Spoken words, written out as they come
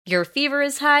Your fever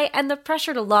is high and the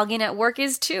pressure to log in at work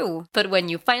is too. But when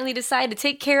you finally decide to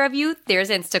take care of you, there's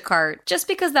Instacart. Just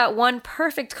because that one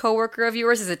perfect coworker of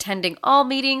yours is attending all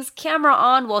meetings, camera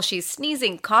on while she's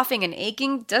sneezing, coughing, and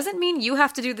aching, doesn't mean you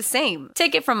have to do the same.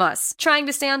 Take it from us. Trying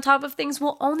to stay on top of things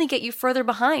will only get you further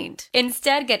behind.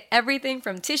 Instead, get everything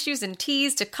from tissues and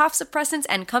teas to cough suppressants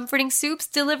and comforting soups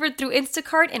delivered through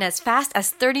Instacart in as fast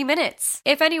as 30 minutes.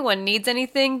 If anyone needs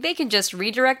anything, they can just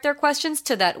redirect their questions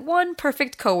to that one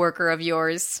perfect coworker of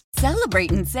yours.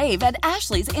 Celebrate and save at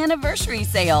Ashley's Anniversary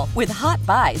Sale. With Hot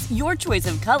Buys, your choice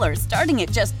of colors starting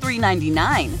at just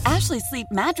 $3.99. Ashley Sleep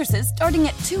mattresses starting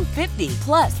at $2.50.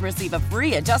 Plus, receive a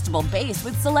free adjustable base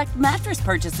with select mattress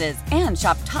purchases. And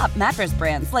shop top mattress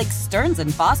brands like Stearns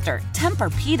 & Foster,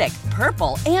 Tempur-Pedic,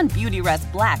 Purple, and Beautyrest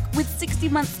Black with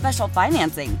 60-month special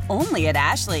financing. Only at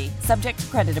Ashley. Subject to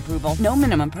credit approval. No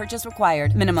minimum purchase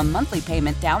required. Minimum monthly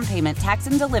payment, down payment, tax,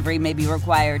 and delivery may be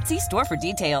required. See store for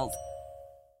details.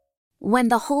 When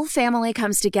the whole family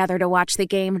comes together to watch the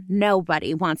game,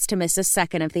 nobody wants to miss a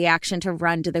second of the action to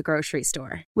run to the grocery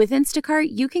store. With Instacart,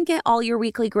 you can get all your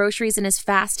weekly groceries in as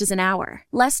fast as an hour.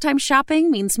 Less time shopping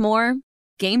means more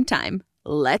game time.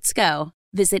 Let's go.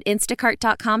 Visit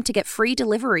instacart.com to get free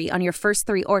delivery on your first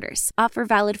 3 orders. Offer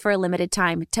valid for a limited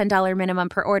time. $10 minimum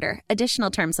per order. Additional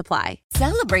terms apply.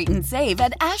 Celebrate and save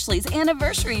at Ashley's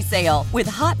Anniversary Sale. With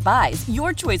Hot Buys,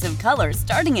 your choice of colors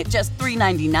starting at just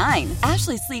 $3.99.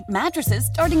 Ashley Sleep mattresses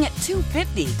starting at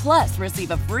 $2.50. Plus,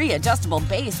 receive a free adjustable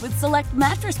base with select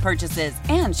mattress purchases.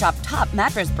 And shop top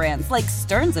mattress brands like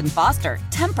Stearns & Foster,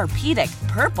 Tempur-Pedic,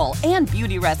 Purple, and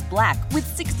Beautyrest Black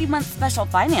with 60-month special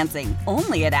financing.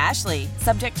 Only at Ashley.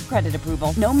 Subject to credit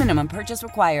approval. No minimum purchase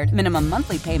required. Minimum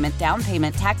monthly payment, down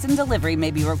payment, tax, and delivery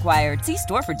may be required. See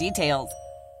store for details.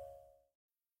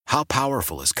 How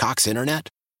powerful is Cox Internet?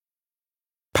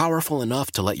 Powerful enough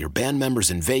to let your band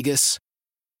members in Vegas,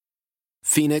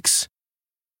 Phoenix,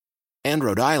 and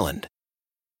Rhode Island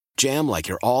jam like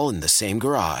you're all in the same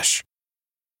garage.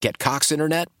 Get Cox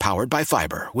Internet powered by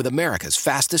fiber with America's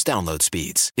fastest download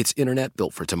speeds. It's internet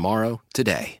built for tomorrow,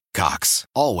 today. Cox,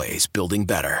 always building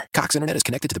better. Cox Internet is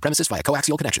connected to the premises via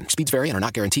coaxial connection. Speeds vary and are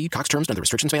not guaranteed. Cox terms and other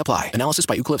restrictions may apply. Analysis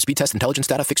by Ookla Speed Test Intelligence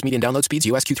Data. Fixed median download speeds.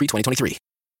 US Q3 2023.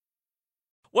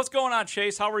 What's going on,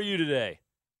 Chase? How are you today?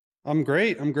 I'm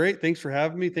great. Thanks for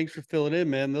having me. Thanks for filling in,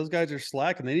 man. Those guys are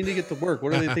slacking. They need to get to work.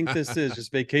 What do they think this is?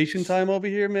 Just vacation time over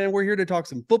here, man? We're here to talk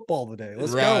some football today.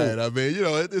 Let's go. I mean,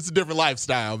 it's a different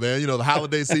lifestyle, man. The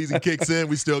holiday season kicks in.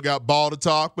 We still got ball to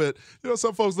talk, but,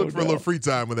 some folks look for a little free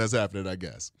time when that's happening, I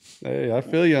guess. Hey, I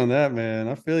feel you on that, man.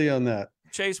 I feel you on that.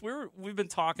 Chase, we've been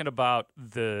talking about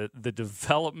the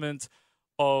development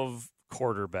of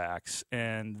quarterbacks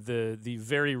and the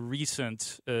very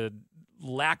recent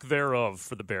lack thereof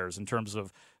for the Bears in terms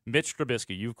of Mitch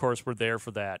Trubisky. You, of course, were there for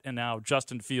that. And now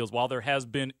Justin Fields. While there has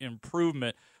been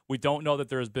improvement, we don't know that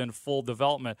there has been full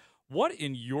development. What,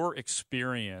 in your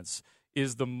experience,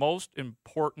 is the most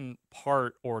important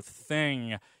part or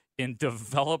thing in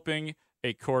developing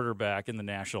a quarterback in the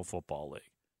National Football League?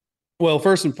 Well,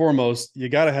 first and foremost, you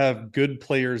got to have good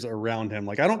players around him.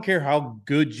 Like, I don't care how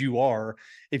good you are.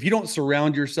 If you don't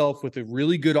surround yourself with a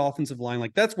really good offensive line,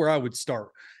 like that's where I would start.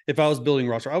 If I was building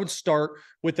a roster, I would start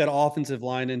with that offensive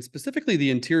line and specifically the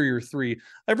interior 3.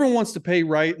 Everyone wants to pay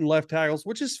right and left tackles,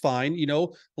 which is fine. The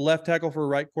left tackle for a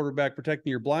right quarterback protecting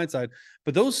your blind side.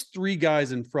 But those 3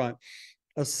 guys in front,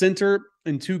 a center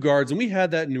and 2 guards, and we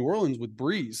had that in New Orleans with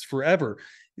Breeze forever.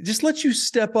 It just lets you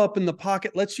step up in the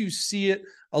pocket, lets you see it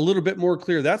a little bit more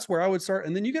clear. That's where I would start.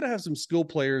 And then you got to have some skill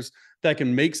players that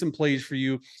can make some plays for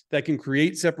you, that can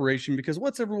create separation, because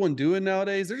what's everyone doing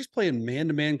nowadays? They're just playing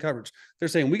man-to-man coverage. They're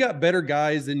saying, we got better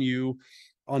guys than you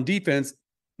on defense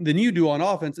than you do on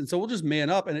offense. And so we'll just man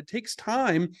up. And it takes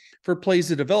time for plays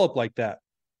to develop like that.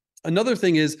 Another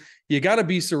thing is you got to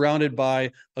be surrounded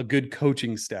by a good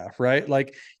coaching staff, right?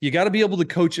 Like you got to be able to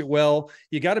coach it well.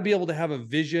 You got to be able to have a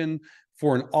vision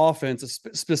for an offense,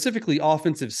 specifically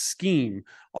offensive scheme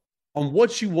on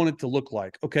what you want it to look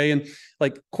like. Okay. And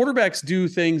like quarterbacks do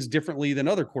things differently than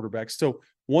other quarterbacks. So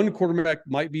one quarterback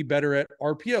might be better at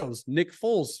RPOs. Nick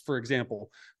Foles, for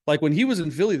example, like when he was in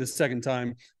Philly the second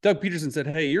time, Doug Peterson said,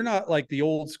 hey, you're not like the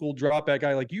old school drop back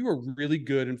guy. Like you are really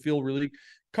good and feel really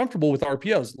comfortable with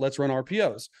RPOs. Let's run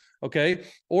RPOs. Okay.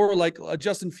 Or like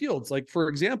Justin Fields, like for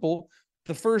example,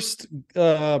 the first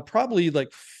probably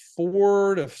like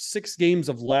 4 to 6 games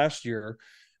of last year,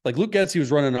 like Luke Getsy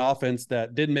was running an offense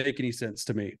that didn't make any sense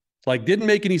to me. Like didn't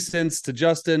make any sense to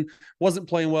Justin, wasn't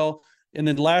playing well. And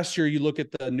then last year, you look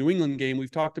at the New England game,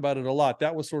 we've talked about it a lot.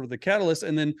 That was sort of the catalyst.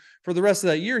 And then for the rest of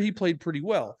that year, he played pretty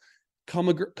well. Come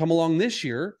along this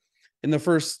year, in the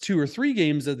first 2 or 3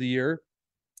 games of the year,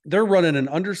 they're running an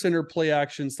under center play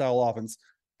action style offense.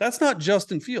 That's not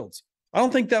Justin Fields. I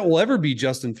don't think that will ever be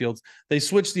Justin Fields. They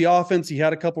switched the offense. He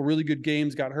had a couple really good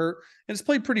games, got hurt, and it's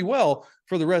played pretty well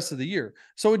for the rest of the year.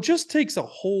 So it just takes a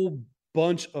whole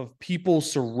bunch of people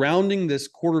surrounding this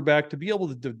quarterback to be able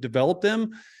to develop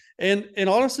them. And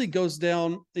honestly, it comes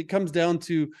down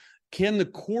to, can the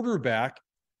quarterback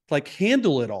like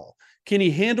handle it all? Can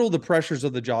he handle the pressures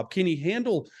of the job? Can he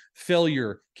handle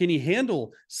failure? Can he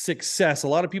handle success? A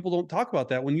lot of people don't talk about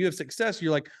that. When you have success,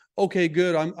 you're like, okay,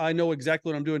 good. I know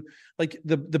exactly what I'm doing. Like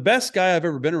the best guy I've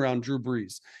ever been around, Drew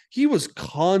Brees, he was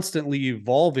constantly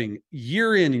evolving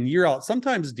year in and year out,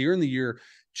 sometimes during the year,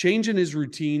 changing his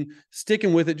routine,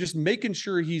 sticking with it, just making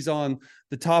sure he's on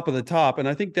the top of the top. And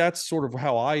I think that's sort of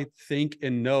how I think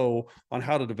and know on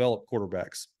how to develop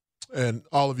quarterbacks. And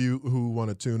all of you who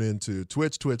want to tune in to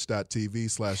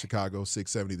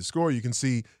twitch.tv/Chicago670 The Score, you can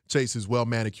see Chase's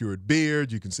well-manicured beard.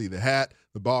 You can see the hat,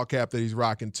 the ball cap that he's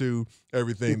rocking too,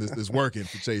 everything that's working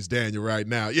for Chase Daniel right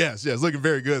now. Yes, looking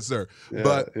very good, sir. Yeah,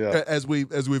 but as we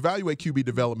evaluate QB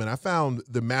development, I found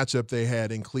the matchup they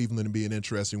had in Cleveland to be an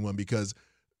interesting one because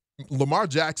Lamar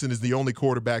Jackson is the only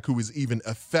quarterback who is even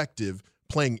effective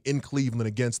playing in Cleveland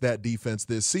against that defense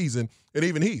this season. And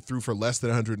even he threw for less than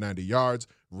 190 yards,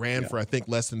 ran for, I think,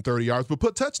 less than 30 yards, but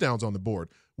put touchdowns on the board,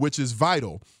 which is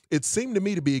vital. It seemed to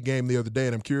me to be a game the other day,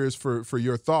 and I'm curious for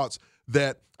your thoughts,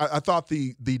 that I thought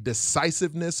the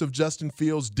decisiveness of Justin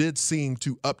Fields did seem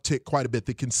to uptick quite a bit,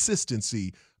 the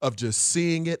consistency of just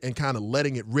seeing it and kind of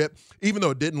letting it rip, even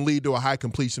though it didn't lead to a high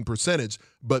completion percentage.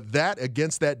 But that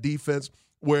against that defense,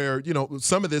 where,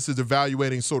 some of this is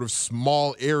evaluating sort of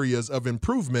small areas of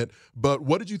improvement. But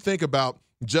what did you think about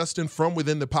Justin from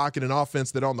within the pocket, an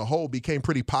offense that on the whole became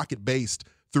pretty pocket-based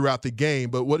throughout the game?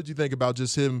 But what did you think about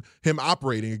just him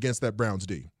operating against that Browns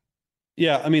D?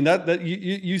 Yeah, I mean that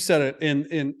you said it,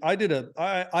 and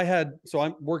I had so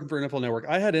I'm working for NFL Network.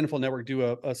 I had NFL Network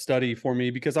do a study for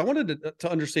me because I wanted to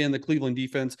understand the Cleveland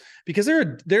defense, because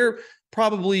they're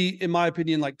probably, in my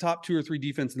opinion, like top 2 or 3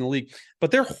 defense in the league,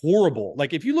 but they're horrible.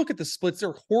 Like if you look at the splits,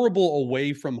 they're horrible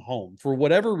away from home. For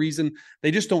whatever reason, they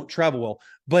just don't travel well.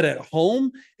 But at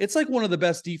home, it's like one of the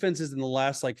best defenses in the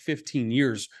last like 15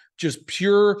 years, just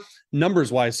pure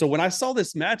numbers wise. So when I saw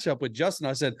this matchup with Justin,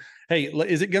 I said, hey,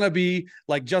 is it going to be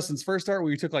like Justin's first start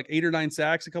where he took like 8 or 9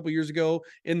 sacks a couple years ago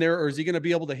in there, or is he going to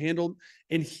be able to handle?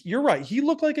 And you're right. He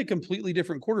looked like a completely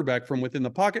different quarterback from within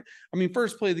the pocket. I mean,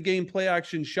 first play of the game, play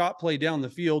action, shot play down the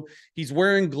field. He's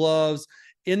wearing gloves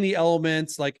in the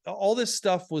elements, like all this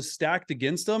stuff was stacked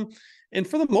against him. And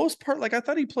for the most part, like I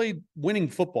thought he played winning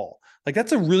football. Like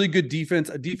that's a really good defense,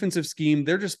 a defensive scheme.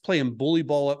 They're just playing bully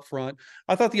ball up front.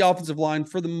 I thought the offensive line,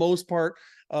 for the most part,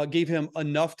 gave him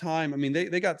enough time. I mean,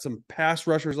 they got some pass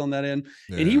rushers on that end,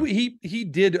 and he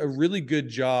did a really good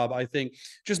job, I think,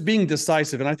 just being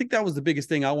decisive. And I think that was the biggest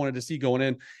thing I wanted to see going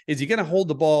in. Is he going to hold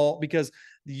the ball? Because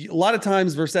a lot of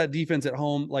times versus that defense at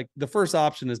home, like the first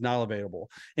option is not available,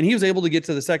 and he was able to get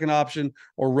to the second option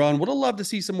or run. Would have loved to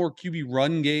see some more QB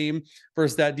run game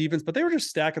versus that defense, but they were just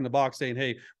stacking the box saying,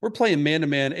 hey, we're playing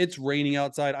man-to-man. It's raining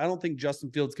outside. I don't think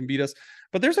Justin Fields can beat us.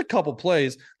 But there's a couple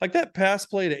plays like that pass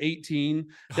play to 18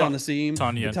 down the seam,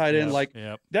 the tight end,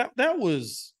 that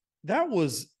was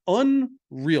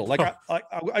unreal. Like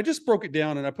I just broke it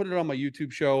down and I put it on my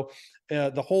YouTube show.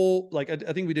 The whole, like,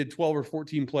 I think we did 12 or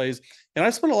 14 plays, and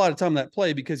I spent a lot of time on that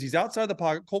play because he's outside the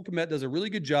pocket. Cole Kmet does a really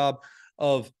good job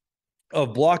of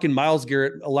blocking Myles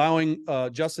Garrett, allowing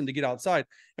Justin to get outside.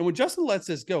 And when Justin lets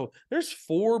this go, there's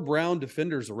 4 Brown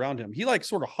defenders around him. He like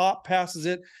sort of hop passes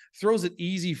it, throws it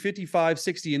easy, 55,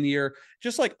 60 in the air,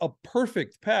 just like a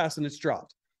perfect pass, and it's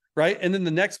dropped. Right. And then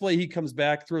the next play, he comes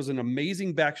back, throws an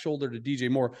amazing back shoulder to DJ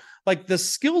Moore. Like the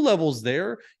skill levels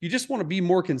there, you just want to be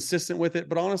more consistent with it.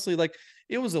 But honestly, like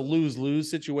it was a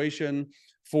lose-lose situation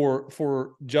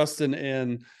for Justin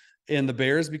and the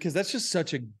Bears, because that's just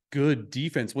such a good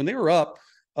defense. When they were up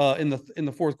in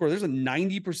the fourth quarter, there's a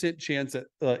 90% chance that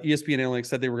ESPN Analytics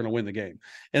said they were going to win the game.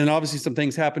 And then obviously some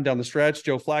things happened down the stretch.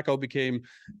 Joe Flacco became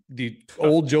the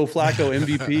old Joe Flacco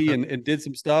MVP and did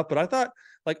some stuff. But I thought,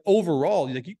 like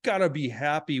overall, like you gotta be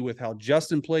happy with how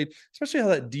Justin played, especially how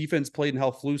that defense played and how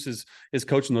Flus is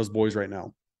coaching those boys right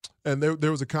now. And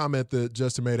there was a comment that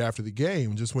Justin made after the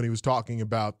game, just when he was talking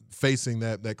about facing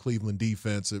that Cleveland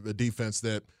defense, a defense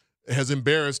that has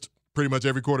embarrassed pretty much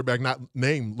every quarterback not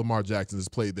named Lamar Jackson has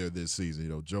played there this season. You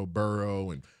know, Joe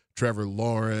Burrow and Trevor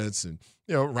Lawrence and,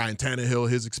 you know, Ryan Tannehill,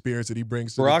 his experience that he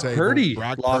brings to the table.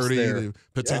 Brock Purdy, the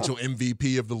potential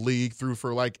MVP of the league, threw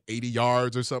for like 80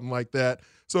 yards or something like that.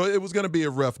 So it was going to be a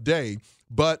rough day.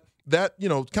 But that, you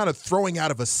know, kind of throwing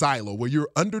out of a silo where you're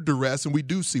under duress, and we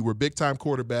do see where big-time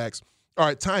quarterbacks are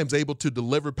at times able to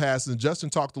deliver passes. And Justin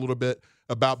talked a little bit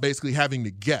about basically having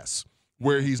to guess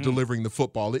where he's delivering the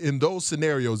football. In those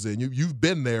scenarios, then you've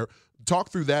been there. Talk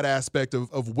through that aspect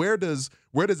of where does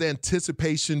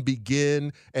anticipation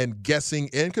begin and guessing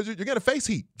in, because you're going to face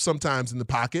heat sometimes in the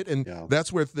pocket, and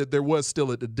that's where there was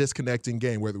still a disconnecting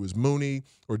game, whether it was Mooney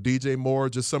or DJ Moore,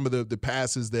 just some of the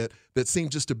passes that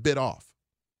seemed just a bit off.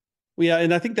 Well, yeah,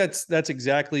 and I think that's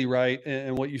exactly right,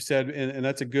 and what you said, and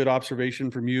that's a good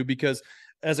observation from you, because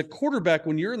as a quarterback,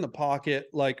 when you're in the pocket,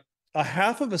 like a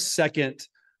half of a second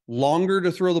longer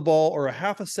to throw the ball or a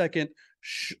half a second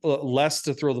less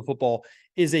to throw the football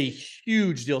is a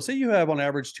huge deal. Say you have on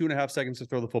average 2.5 seconds to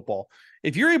throw the football.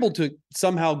 If you're able to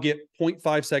somehow get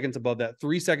 0.5 seconds above that,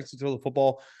 3 seconds to throw the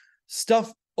football,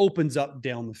 stuff opens up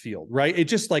down the field, right? It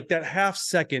just like that half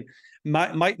second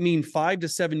might mean 5 to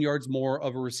 7 yards more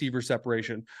of a receiver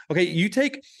separation. Okay, you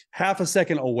take half a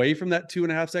second away from that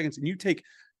 2.5 seconds and you take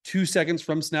 2 seconds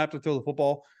from snap to throw the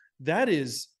football. That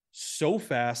is so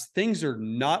fast. Things are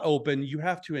not open. You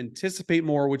have to anticipate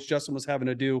more, which Justin was having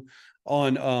to do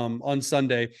on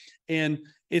Sunday. And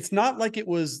it's not like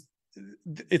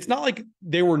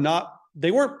they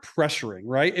weren't pressuring,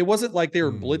 right? It wasn't like they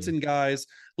were blitzing guys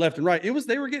left and right. It was,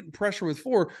 they were getting pressure with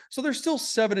 4. So there's still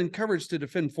 7 in coverage to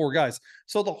defend 4 guys.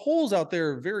 So the holes out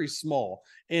there are very small.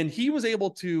 And he was able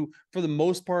to, for the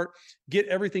most part, get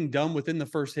everything done within the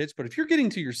first hitch. But if you're getting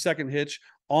to your second hitch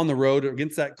on the road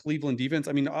against that Cleveland defense,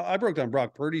 I mean, I broke down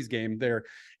Brock Purdy's game there.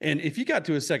 And if you got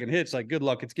to a second hitch, like good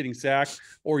luck, it's getting sacked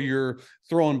or you're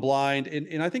throwing blind.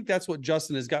 And I think that's what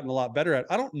Justin has gotten a lot better at.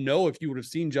 I don't know if you would have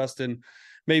seen Justin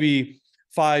maybe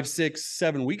 5, 6,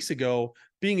 7 weeks ago,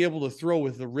 being able to throw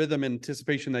with the rhythm and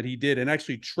anticipation that he did and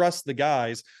actually trust the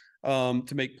guys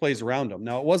to make plays around him.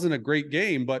 Now, it wasn't a great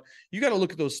game, but you got to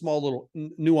look at those small little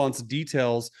nuanced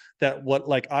details that what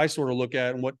like I sort of look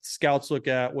at and what scouts look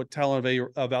at, what talent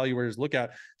evaluators look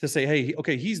at to say, hey,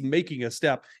 okay, he's making a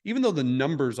step, even though the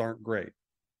numbers aren't great.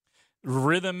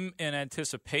 Rhythm and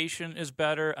anticipation is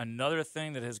better. Another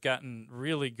thing that has gotten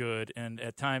really good and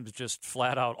at times just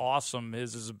flat out awesome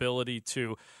is his ability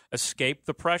to escape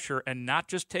the pressure and not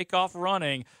just take off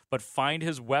running, but find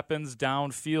his weapons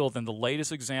downfield. And the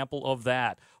latest example of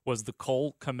that was the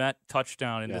Cole Kmet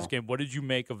touchdown in this game. What did you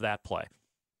make of that play?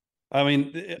 I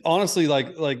mean, honestly,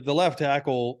 like the left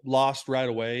tackle lost right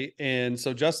away. And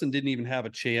so Justin didn't even have a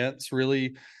chance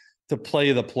really to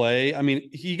play the play. I mean,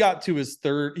 Justin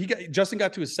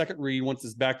got to his second read once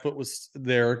his back foot was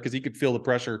there because he could feel the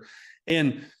pressure.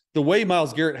 And the way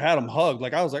Myles Garrett had him hugged,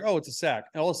 like I was like, oh, it's a sack.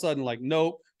 And all of a sudden, like,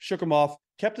 nope, shook him off,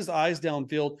 kept his eyes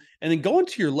downfield, and then going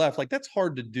to your left, like that's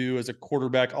hard to do as a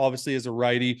quarterback, obviously as a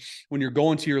righty. When you're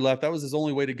going to your left, that was his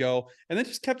only way to go. And then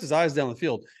just kept his eyes down the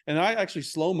field. And I actually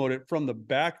slow-moed it from the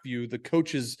back view, the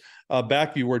coach's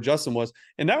back view where Justin was.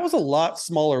 And that was a lot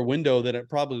smaller window than it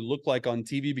probably looked like on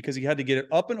TV because he had to get it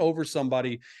up and over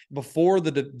somebody before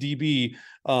the DB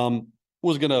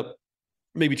was going to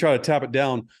maybe try to tap it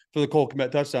down for the Cole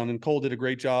Kmet touchdown. And Cole did a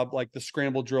great job, like the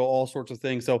scramble drill, all sorts of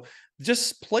things. So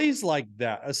just plays like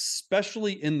that,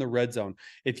 especially in the red zone.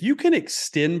 If you can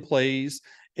extend plays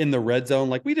in the red zone,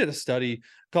 like we did a study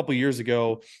a couple years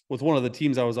ago with one of the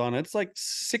teams I was on, it's like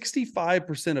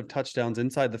 65% of touchdowns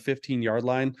inside the 15-yard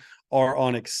line are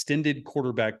on extended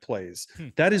quarterback plays.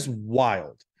 That is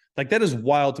wild. Like that is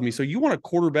wild to me. So you want a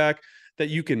quarterback that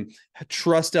you can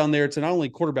trust down there to not only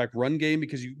quarterback run game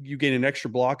because you gain an extra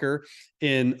blocker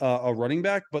in a running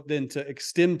back, but then to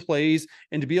extend plays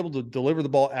and to be able to deliver the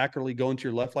ball accurately going to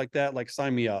your left like that, like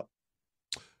sign me up.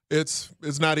 It's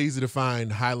not easy to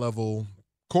find high-level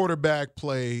quarterback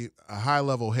play, a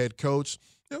high-level head coach,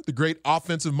 the great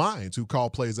offensive minds who call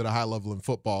plays at a high level in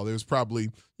football. There's probably,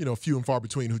 few and far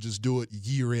between who just do it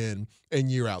year in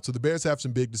and year out. So the Bears have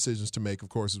some big decisions to make, of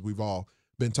course, as we've all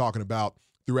been talking about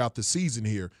throughout the season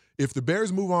here. If the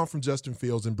Bears move on from Justin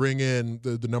Fields and bring in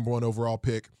the number 1 overall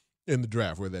pick in the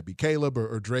draft, whether that be Caleb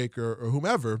or Drake or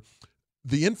whomever,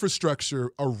 the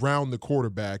infrastructure around the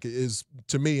quarterback is,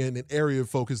 to me, an area of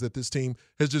focus that this team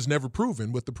has just never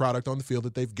proven with the product on the field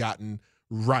that they've gotten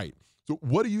right. So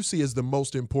what do you see as the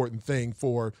most important thing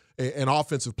for an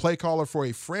offensive play caller, for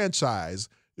a franchise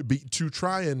to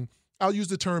try and, I'll use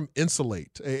the term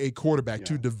insulate a quarterback,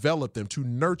 to develop them, to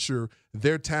nurture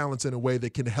their talents in a way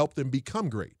that can help them become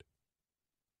great?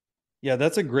 Yeah,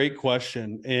 that's a great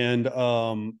question. And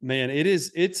man,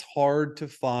 it's hard to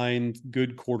find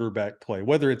good quarterback play,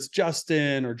 whether it's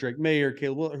Justin or Drake May or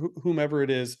Caleb, whomever it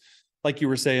is. Like you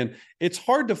were saying, it's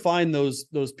hard to find those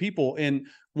people. And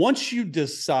once you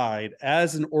decide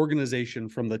as an organization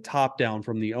from the top down,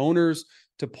 from the owners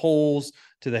to Poles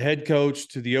to the head coach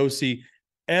to the OC,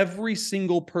 every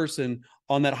single person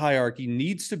on that hierarchy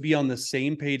needs to be on the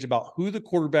same page about who the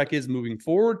quarterback is moving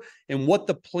forward and what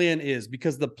the plan is,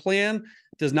 because the plan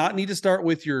does not need to start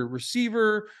with your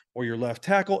receiver or your left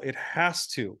tackle. It has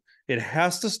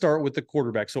to start with the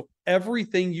quarterback. So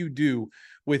everything you do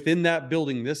within that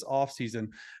building this offseason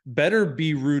better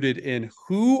be rooted in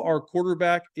who our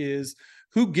quarterback is,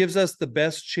 who gives us the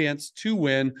best chance to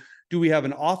win. Do we have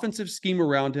an offensive scheme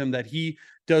around him that he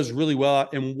does really well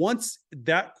at? And once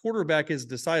that quarterback is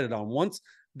decided on, once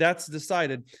that's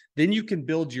decided, then you can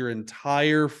build your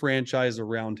entire franchise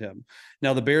around him.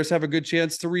 Now, the Bears have a good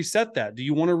chance to reset that. Do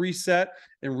you want to reset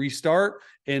and restart?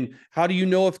 And how do you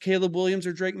know if Caleb Williams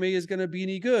or Drake May is going to be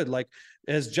any good? Like,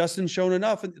 has Justin shown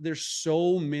enough? And there's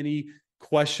so many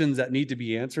questions that need to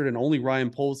be answered, and only Ryan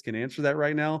Poles can answer that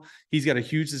right now. He's got a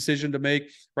huge decision to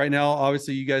make right now.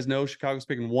 Obviously, you guys know Chicago's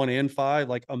picking 1 and 5,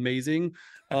 like amazing.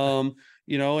 And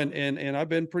I've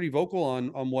been pretty vocal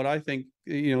on what I think,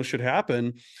 should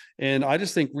happen. And I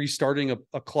just think restarting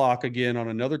a clock again on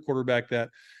another quarterback that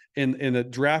in the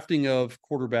drafting of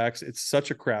quarterbacks, it's such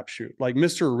a crapshoot. Like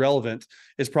Mr. Irrelevant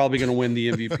is probably going to win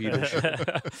the MVP this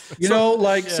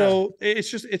year. So it's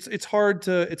just it's hard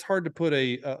to put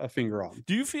a finger on.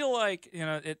 Do you feel like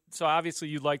so obviously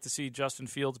you'd like to see Justin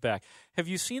Fields back. Have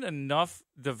you seen enough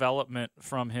development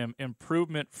from him,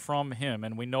 improvement from him,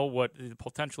 and we know what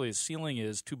potentially his ceiling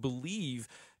is, to believe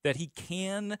that he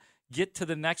can get to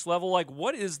the next level? Like,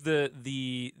 what is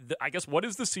the I guess what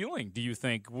is the ceiling, do you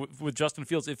think, with Justin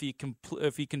Fields if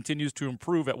he continues to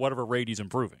improve at whatever rate he's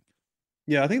improving?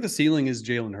 Yeah, I think the ceiling is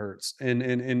Jalen Hurts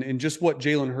and just what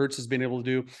Jalen Hurts has been able to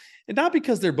do. And not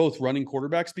because they're both running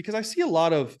quarterbacks, because I see a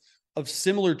lot of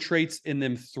similar traits in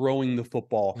them throwing the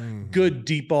football. Mm-hmm. Good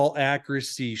deep ball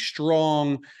accuracy,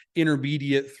 strong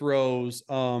intermediate throws,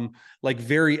 like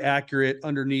very accurate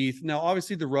underneath. Now,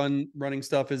 obviously the running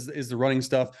stuff is the running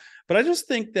stuff. But I just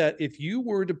think that if you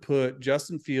were to put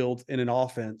Justin Fields in an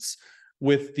offense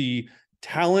with the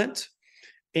talent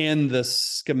and the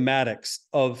schematics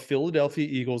of Philadelphia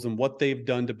Eagles and what they've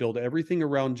done to build everything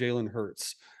around Jalen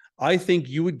Hurts, I think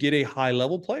you would get a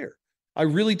high-level player. I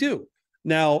really do.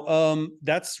 Now,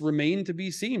 that's remained to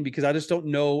be seen, because I just don't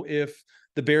know if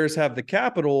the Bears have the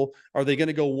capital. Are they going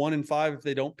to go 1 and 5 if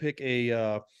they don't pick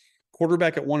a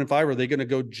quarterback at 1 and 5? Are they going to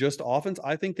go just offense?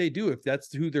 I think they do, if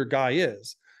that's who their guy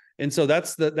is. And so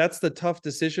that's the tough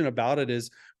decision about it, is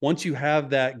once you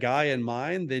have that guy in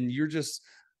mind, then you're just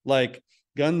like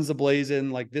guns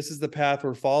a-blazing, like this is the path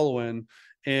we're following.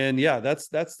 And yeah, that's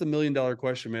the $1 million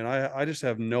question, man. I just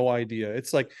have no idea.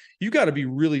 It's like, you got to be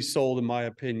really sold, in my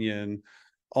opinion,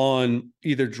 on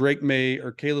either Drake May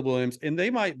or Caleb Williams, and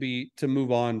they might be to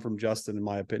move on from Justin, in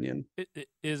my opinion.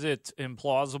 Is it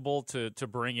implausible to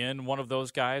bring in one of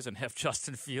those guys and have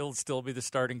Justin Fields still be the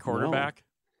starting quarterback?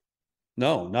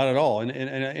 No, not at all.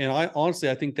 And I honestly,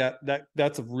 I think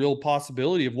that's a real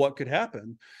possibility of what could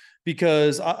happen,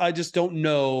 because I just don't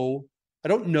know. I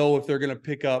don't know if they're going to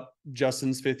pick up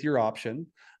Justin's 5th-year option.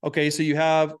 Okay, so you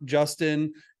have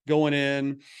Justin going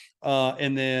in,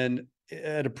 and then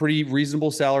at a pretty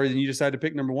reasonable salary, then you decide to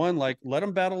pick number 1. Like, let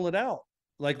him battle it out.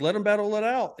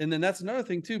 And then that's another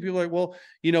thing too. People are like, well,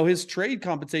 his trade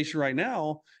compensation right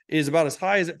now is about as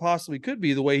high as it possibly could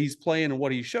be, the way he's playing and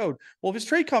what he showed. Well, if his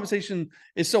trade compensation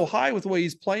is so high with the way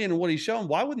he's playing and what he's shown,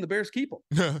 why wouldn't the Bears keep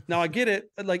him? Now, I get it.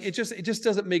 Like, it just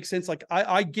doesn't make sense. Like,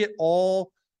 I get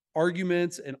all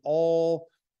arguments and all,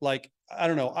 like, I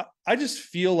don't know. I just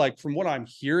feel like, from what I'm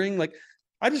hearing, like,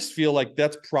 I just feel like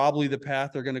that's probably the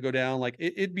path they're going to go down. Like,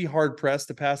 it'd be hard pressed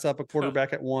to pass up a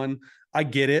quarterback at 1. I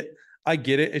get it.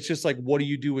 It's just like, what do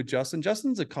you do with Justin?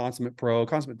 Justin's a consummate pro,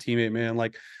 consummate teammate, man.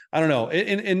 Like, I don't know.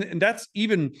 And that's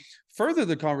even further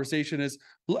the conversation is,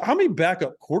 how many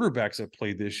backup quarterbacks have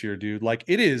played this year, dude? Like,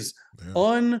 it is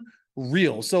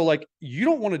unreal. So, like, you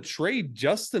don't want to trade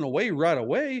Justin away right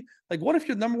away. Like, what if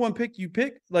your number 1 pick, you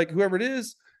pick, like, whoever it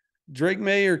is, Drake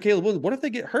May or Caleb Williams? What if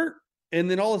they get hurt? And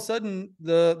then all of a sudden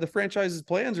the franchise's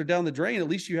plans are down the drain. At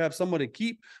least you have someone to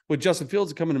keep with Justin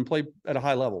Fields to come in and play at a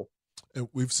high level. And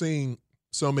we've seen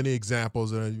so many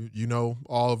examples,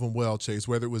 all of them well, Chase,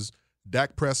 whether it was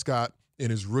Dak Prescott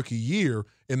in his rookie year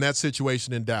in that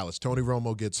situation in Dallas. Tony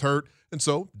Romo gets hurt, and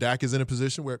so Dak is in a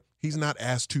position where he's not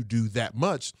asked to do that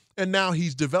much, and now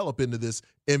he's developed into this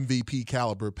MVP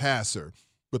caliber passer.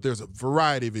 But there's a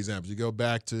variety of examples. You go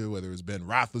back to whether it's Ben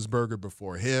Roethlisberger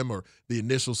before him or the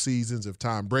initial seasons of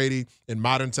Tom Brady. In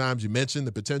modern times, you mentioned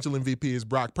the potential MVP is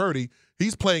Brock Purdy.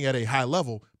 He's playing at a high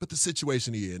level, but the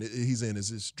situation he's in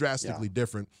is drastically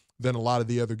different than a lot of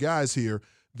the other guys here.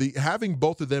 having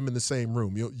both of them in the same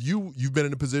room. You've been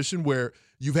in a position where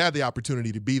you've had the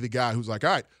opportunity to be the guy who's like,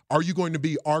 all right, are you going to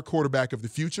be our quarterback of the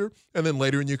future? And then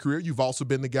later in your career, you've also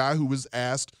been the guy who was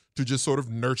asked to just sort of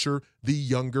nurture the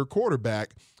younger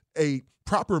quarterback. A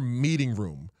proper meeting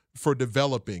room for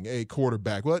developing a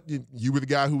quarterback. Well, you were the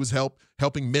guy who was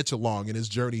helping Mitch along in his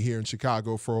journey here in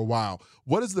Chicago for a while.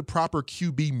 What does the proper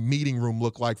QB meeting room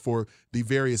look like for the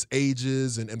various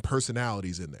ages and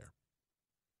personalities in there?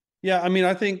 Yeah, I mean,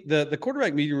 I think the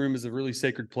quarterback meeting room is a really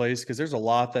sacred place because there's a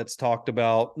lot that's talked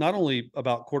about, not only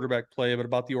about quarterback play, but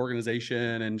about the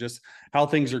organization and just how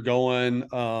things are going,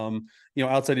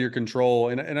 outside of your control.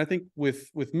 And I think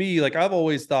with me, like I've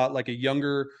always thought like a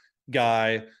younger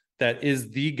guy that is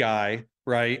the guy,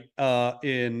 right?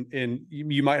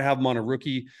 You might have him on a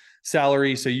rookie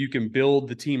salary so you can build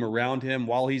the team around him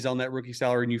while he's on that rookie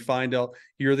salary, and you find out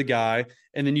you're the guy,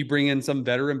 and then you bring in some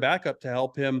veteran backup to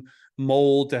help him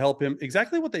mold, to help him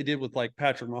exactly what they did with like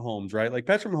Patrick Mahomes, right? Like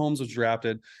Patrick Mahomes was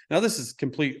drafted. Now this is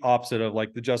complete opposite of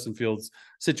like the Justin Fields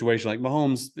situation. Like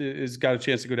Mahomes has got a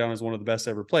chance to go down as one of the best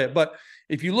to ever play it. But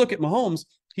if you look at Mahomes,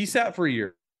 he sat for a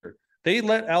year. They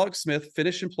let Alex Smith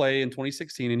finish and play in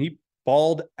 2016, and he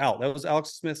balled out. That was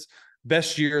Alex Smith's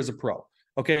best year as a pro.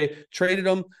 Okay, traded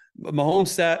him. Mahomes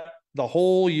sat the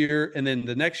whole year, and then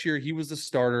the next year he was the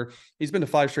starter. He's been to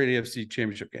 5 straight AFC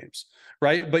Championship games,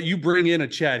 right? But you bring in a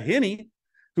Chad Henne,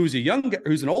 who's an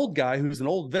old guy, who's an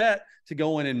old vet, to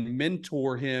go in and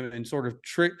mentor him and sort of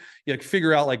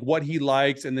figure out like what he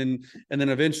likes, and then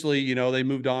eventually, they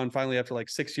moved on finally after like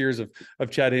 6 years of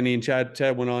Chad Henne, and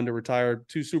Chad went on to retire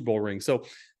 2 Super Bowl rings. So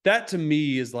that to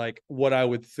me is like what I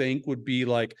would think would be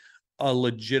like a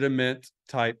legitimate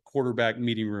type quarterback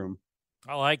meeting room.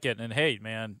 I like it. And hey,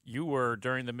 man, you were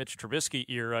during the Mitch Trubisky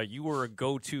era, you were a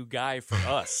go-to guy for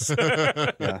us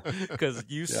because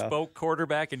you spoke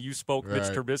quarterback and you spoke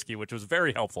Mitch Trubisky, which was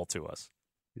very helpful to us.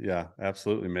 Yeah,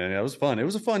 absolutely, man. Yeah, it was fun. It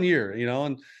was a fun year,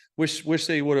 and wish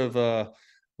they would have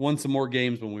won some more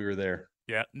games when we were there.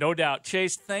 Yeah, no doubt.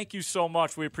 Chase, thank you so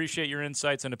much. We appreciate your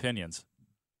insights and opinions.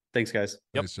 Thanks, guys.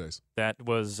 Yep. Thanks, Chase. That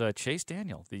was Chase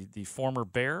Daniel, the former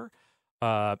Bear,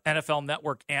 NFL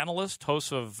Network analyst,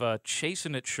 host of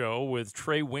Chasing It Show with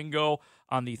Trey Wingo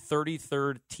on the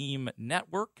 33rd Team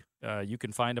Network. You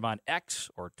can find him on X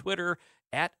or Twitter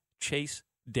at Chase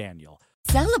Daniel.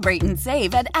 Celebrate and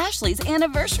save at Ashley's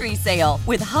Anniversary Sale.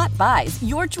 With Hot Buys,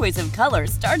 your choice of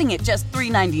colors starting at just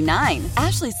 $3.99.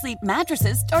 Ashley Sleep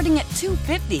mattresses starting at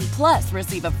 $2.50. Plus,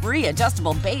 receive a free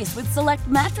adjustable base with select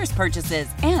mattress purchases.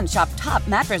 And shop top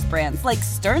mattress brands like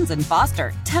Stearns &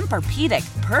 Foster,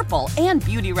 Tempur-Pedic, Purple, and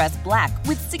Beautyrest Black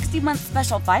with 60-month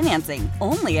special financing.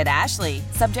 Only at Ashley.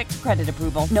 Subject to credit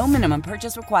approval. No minimum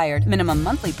purchase required. Minimum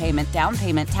monthly payment, down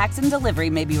payment, tax, and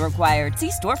delivery may be required. See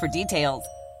store for details.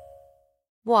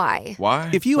 Why?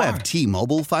 If you have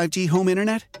T-Mobile 5G home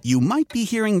internet, you might be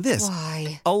hearing this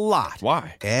a lot.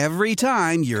 Why? Every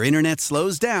time your internet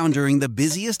slows down during the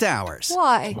busiest hours.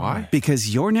 Why?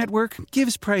 Because your network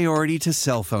gives priority to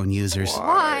cell phone users.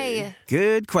 Why?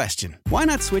 Good question. Why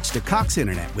not switch to Cox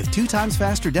Internet with 2 times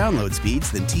faster download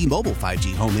speeds than T-Mobile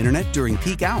 5G home internet during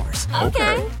peak hours?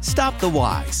 Okay. Stop the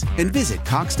whys and visit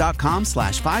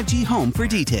cox.com/5G home for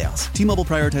details. T-Mobile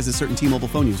prioritizes certain T-Mobile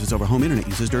phone users over home internet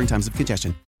users during times of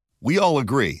congestion. We all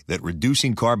agree that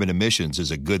reducing carbon emissions is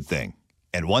a good thing.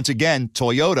 And once again,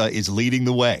 Toyota is leading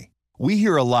the way. We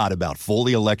hear a lot about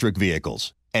fully electric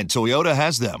vehicles, and Toyota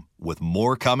has them, with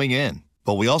more coming in.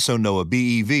 But we also know a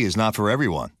BEV is not for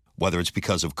everyone, whether it's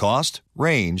because of cost,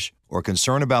 range, or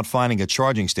concern about finding a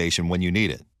charging station when you need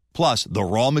it. Plus, the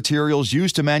raw materials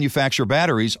used to manufacture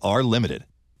batteries are limited.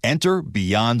 Enter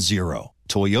Beyond Zero,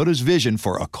 Toyota's vision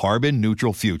for a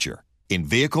carbon-neutral future. In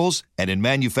vehicles and in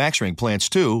manufacturing plants,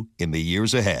 too, in the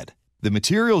years ahead. The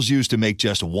materials used to make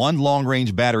just one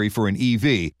long-range battery for an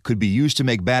EV could be used to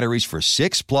make batteries for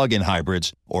 6 plug-in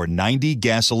hybrids or 90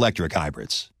 gas-electric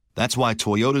hybrids. That's why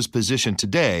Toyota's position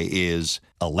today is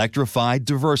electrified,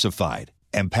 diversified,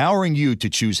 empowering you to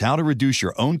choose how to reduce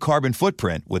your own carbon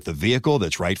footprint with the vehicle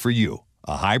that's right for you,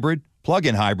 a hybrid,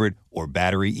 plug-in hybrid, or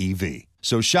battery EV.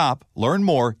 So shop, learn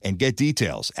more, and get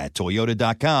details at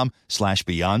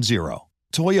toyota.com/beyond zero.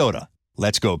 Toyota,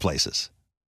 let's go places.